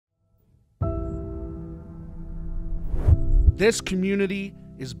this community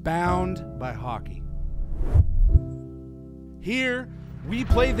is bound by hockey. Here, we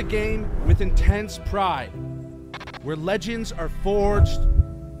play the game with intense pride, where legends are forged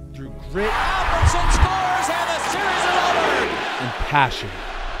through grit Albertson scores and the series is over! and passion.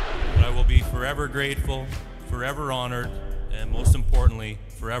 I will be forever grateful, forever honored, and most importantly,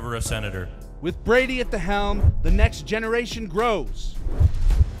 forever a Senator. With Brady at the helm, the next generation grows.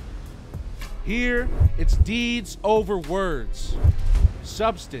 Here, it's deeds over words,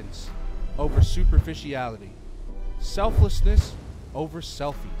 substance over superficiality, selflessness over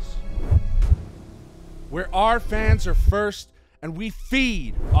selfies. Where our fans are first and we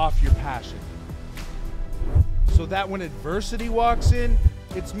feed off your passion. So that when adversity walks in,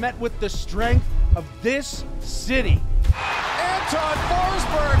 it's met with the strength of this city. Anton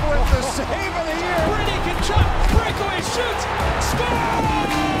Forsberg with the save of the year. Brady 𝐸𝐞𝐵, breakaway shoots, scores!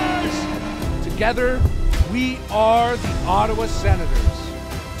 Together, we are the Ottawa Senators.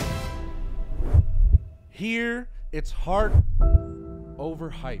 Here, it's heart over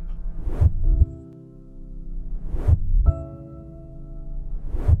hype.